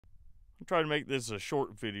I'm trying to make this a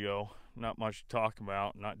short video. Not much to talk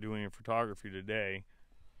about. Not doing photography today.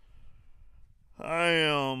 I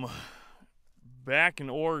am back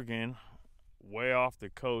in Oregon, way off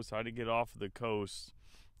the coast. I had to get off of the coast.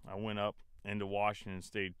 I went up into Washington,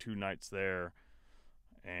 stayed 2 nights there,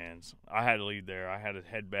 and I had to leave there. I had to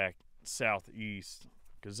head back southeast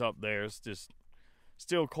because up there it's just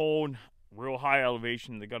still cold, real high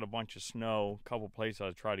elevation. They got a bunch of snow. A couple places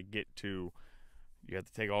I try to get to, you have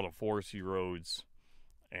to take all the foresty roads,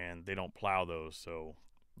 and they don't plow those. So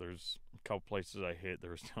there's a couple places I hit,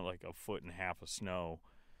 there was still like 1.5 feet of snow,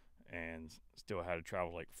 and still had to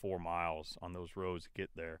travel like 4 miles on those roads to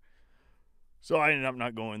get there. So I ended up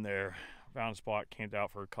not going there. Found a spot, camped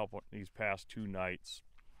out for a couple these past 2 nights,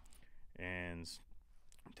 and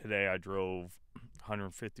today I drove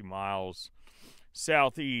 150 miles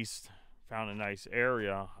southeast, found a nice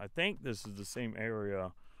area. I think this is the same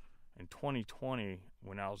area in 2020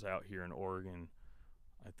 when I was out here in Oregon.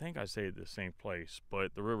 I think I stayed at the same place,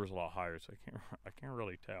 but the river's a lot higher, so I can't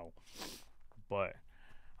really tell. But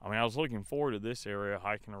I mean, I was looking forward to this area,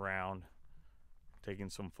 hiking around, taking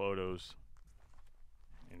some photos,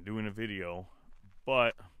 and doing a video.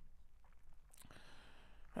 But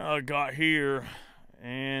I got here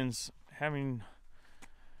and having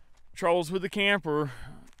troubles with the camper.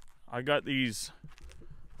 I got these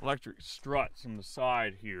electric struts on the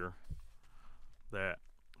side here that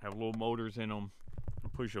have little motors in them. You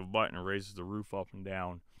push a button, it raises the roof up and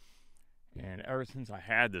down. And ever since I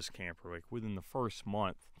had this camper, like within the first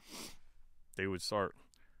month, they would start,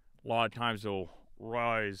 a lot of times they'll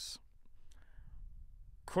rise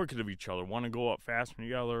crooked of each other, want to go up faster than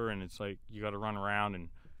the other, and it's like you got to run around and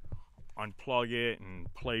unplug it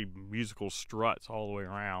and play musical struts all the way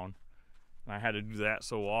around. And I had to do that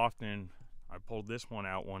so often. I pulled this one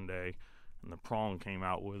out one day and the prong came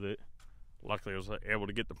out with it. Luckily I was able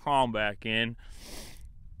to get the prong back in.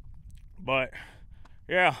 But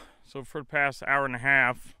yeah, so for the past hour and a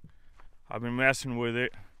half I've been messing with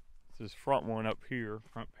it. This front one up here,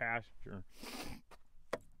 front passenger,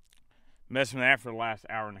 messing with that for the last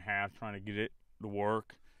hour and a half, trying to get it to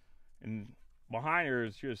work. And behind her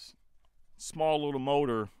is just small little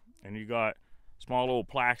motor, and you got small little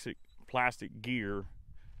plastic gear,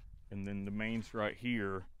 and then the main strut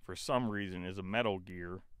here for some reason is a metal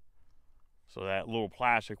gear. So that little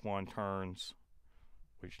plastic one turns,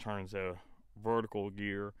 which turns a vertical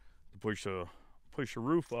gear to push the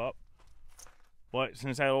roof up. But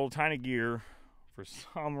since that little tiny gear, for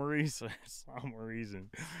some reason,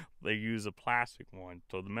 they use a plastic one.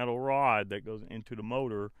 So the metal rod that goes into the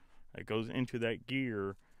motor, that goes into that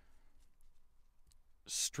gear,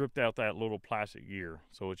 stripped out that little plastic gear,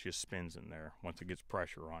 so it just spins in there once it gets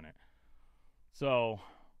pressure on it. So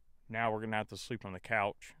now we're gonna have to sleep on the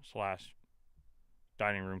couch /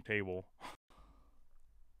 dining room table.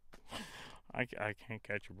 I can't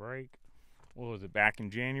catch a break. What was it, back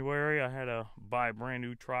in January I had to buy a brand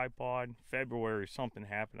new tripod. February something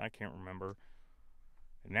happened, I can't remember.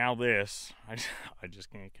 And now this, I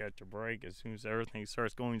just can't catch a break. As soon as everything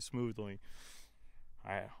starts going smoothly,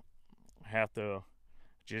 I have to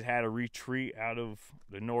just had to retreat out of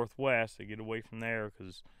the Northwest to get away from there,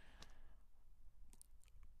 because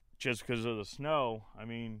of the snow. I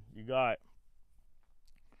mean, you got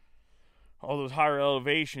all those higher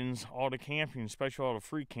elevations, all the camping, especially all the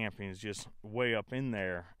free camping, is just way up in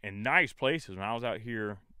there. And nice places. When I was out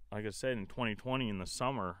here, like I said, in 2020 in the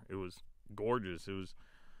summer, it was gorgeous. It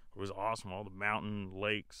was awesome, all the mountain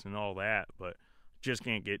lakes and all that, but just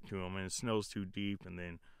can't get to them, and the snow's too deep. And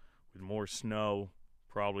then with more snow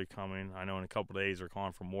probably coming, I know in a couple of days they're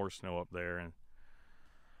calling for more snow up there,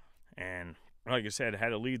 and like I said, I had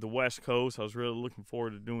to leave the West Coast. I was really looking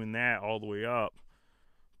forward to doing that all the way up,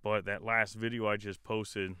 but that last video I just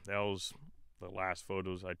posted, that was the last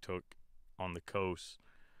photos I took on the coast,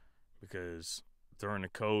 because during the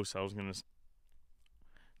coast I was gonna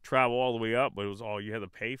travel all the way up, but it was all, you had to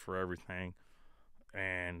pay for everything.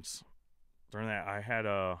 And during that, I had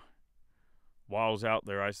while I was out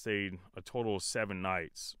there, I stayed a total of 7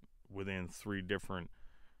 nights within 3 different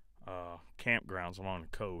campgrounds along the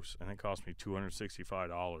coast, and it cost me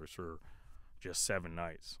 $265 for just 7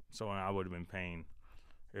 nights. So I would have been paying,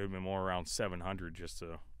 it would have been more around $700 just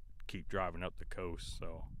to keep driving up the coast.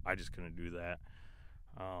 So I just couldn't do that,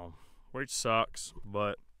 which sucks.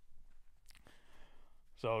 But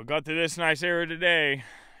so got to this nice area today.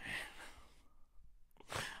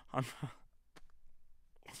 I'm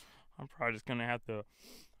probably just gonna have to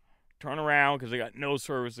turn around because I got no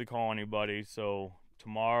service to call anybody. So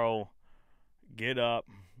tomorrow, get up.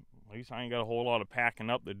 At least I ain't got a whole lot of packing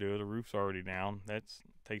up to do. The roof's already down. That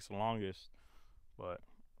takes the longest. But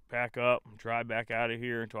pack up, drive back out of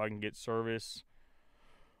here until I can get service.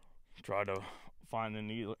 Try to find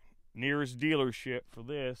the nearest dealership for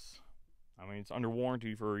this. I mean, it's under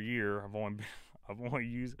warranty for a year. I've only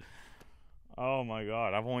used it. Oh my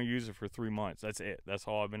God, I've only used it for 3 months. That's it. That's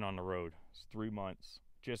all I've been on the road. It's 3 months,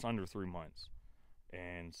 just under 3 months.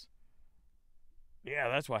 And yeah,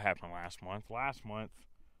 that's what happened last month. Last month,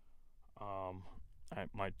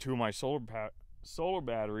 two of my solar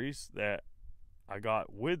batteries that I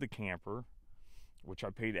got with the camper, which I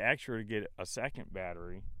paid extra to get a second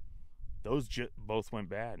battery, those both went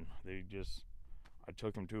bad. I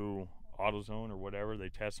took them to AutoZone or whatever. They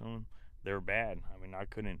tested them. They were bad. I mean, I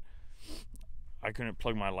couldn't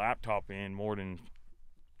plug my laptop in more than,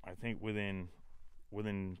 I think within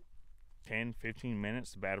 10, 15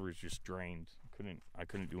 minutes, the battery was just drained. I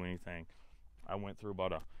couldn't do anything. I went through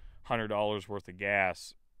about $100 worth of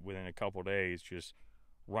gas within a couple days just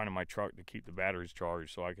running my truck to keep the batteries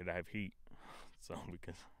charged so I could have heat. So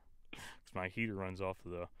because my heater runs off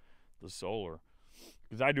of the solar.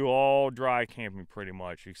 Because I do all dry camping pretty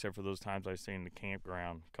much, except for those times I stay in the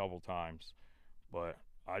campground a couple times. But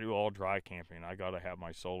I do all dry camping. I gotta have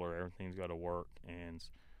my solar. Everything's gotta work, and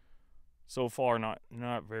so far not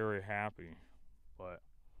very happy. But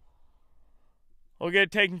I'll get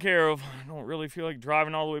it taken care of. I don't really feel like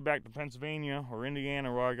driving all the way back to Pennsylvania or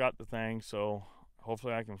Indiana where I got the thing. So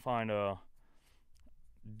hopefully I can find a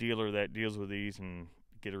dealer that deals with these and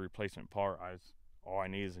get a replacement part. All I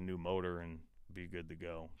need is a new motor and be good to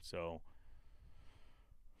go. So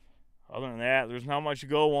other than that, there's not much to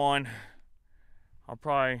go on.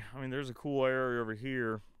 There's a cool area over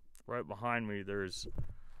here right behind me.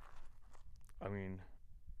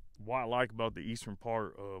 What I like about the eastern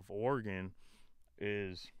part of Oregon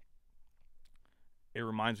is it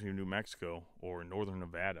reminds me of New Mexico or northern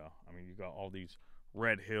Nevada. I mean, you got all these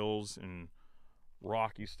red hills and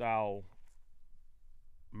rocky style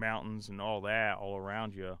mountains and all that all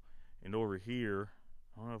around you. And over here,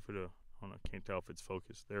 I can't tell if it's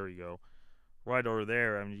focused. There you go. Right over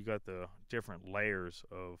there, I mean, you got the different layers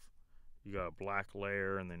you got a black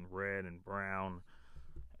layer and then red and brown.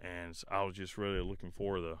 And so I was just really looking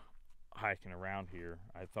forward to hiking around here.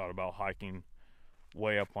 I thought about hiking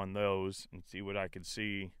way up on those and see what I could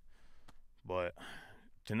see. But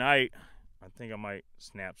tonight, I think I might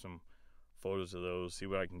snap some photos of those, see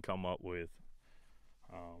what I can come up with.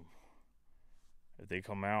 If they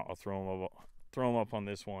come out, I'll throw them up on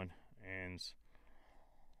this one. And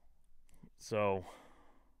so,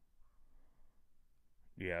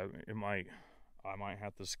 yeah, I might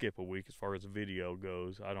have to skip a week as far as the video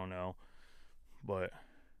goes. I don't know. But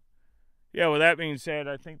yeah, with that being said,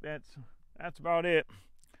 I think that's about it.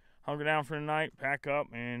 Hunker down for the night, pack up,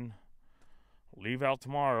 and leave out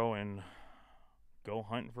tomorrow and go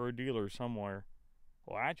hunting for a dealer somewhere.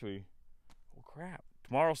 Well, actually, crap.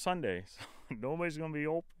 Tomorrow's Sunday, so nobody's going to be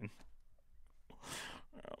open.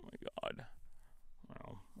 Oh, my God.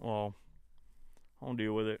 Well, I'll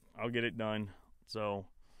deal with it. I'll get it done. So,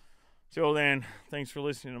 till then, thanks for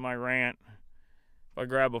listening to my rant. If I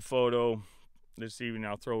grab a photo this evening,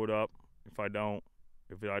 I'll throw it up. If I don't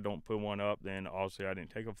put one up, then obviously I didn't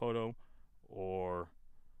take a photo or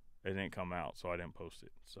it didn't come out, so I didn't post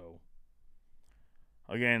it. So,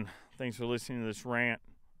 again, thanks for listening to this rant,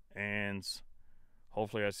 and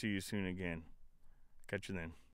hopefully I see you soon again. Catch you then.